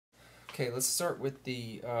Okay, let's start with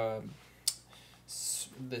the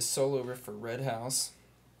solo riff for Red House.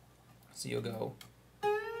 So you'll go.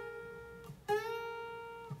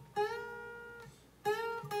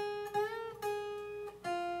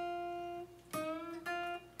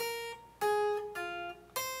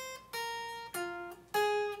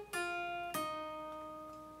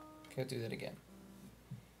 Okay, I'll do that again.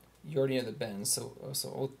 You already know the bend, so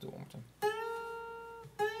I'll do it one more time.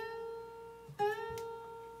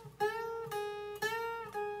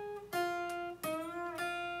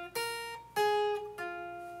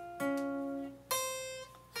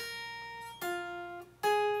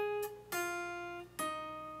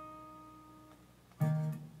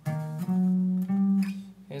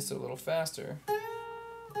 Okay, so a little faster.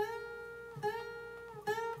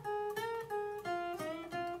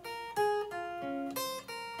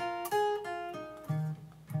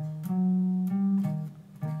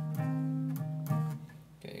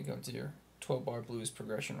 Okay, you go into your 12-bar blues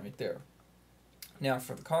progression right there. Now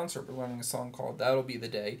for the concert, we're learning a song called That'll Be the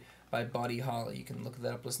Day by Buddy Holly. You can look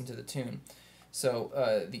that up, listen to the tune. So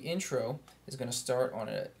the intro is going to start on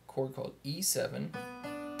a chord called E7.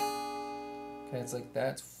 Okay, it's like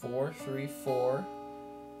that. It's 4, 3, 4.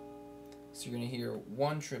 So you're going to hear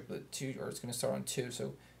 1 triplet, 2, or it's going to start on 2.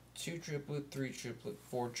 So 2 triplet, 3 triplet,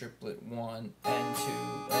 4 triplet, 1, and 2,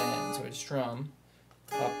 and. So it's strum,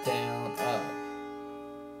 up, down, up.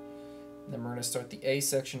 And then we're going to start the A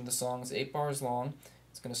section of the song. It's 8 bars long.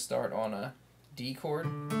 It's going to start on a D chord,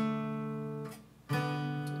 to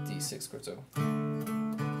a D6 chord. So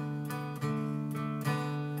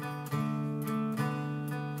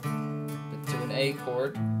to an A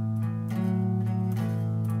chord,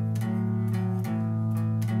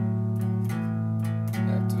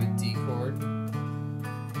 back to a D chord,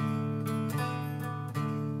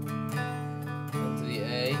 into the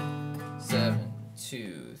A, 7,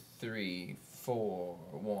 2, 3, 4,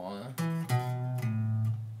 1.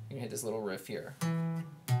 You're gonna hit this little riff here.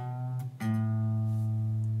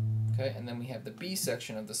 Okay, and then we have the B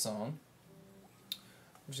section of the song.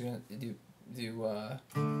 We're just gonna do 2,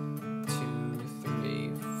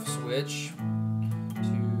 3, switch, 2,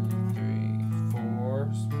 3, 4.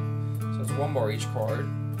 So it's 1 bar each chord.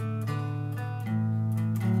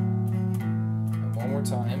 And one more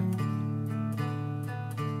time.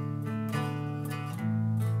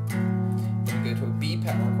 Then we go to a B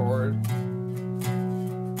power chord,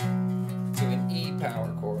 to an E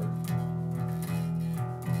power chord,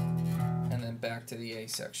 and then back to the A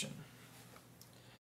section.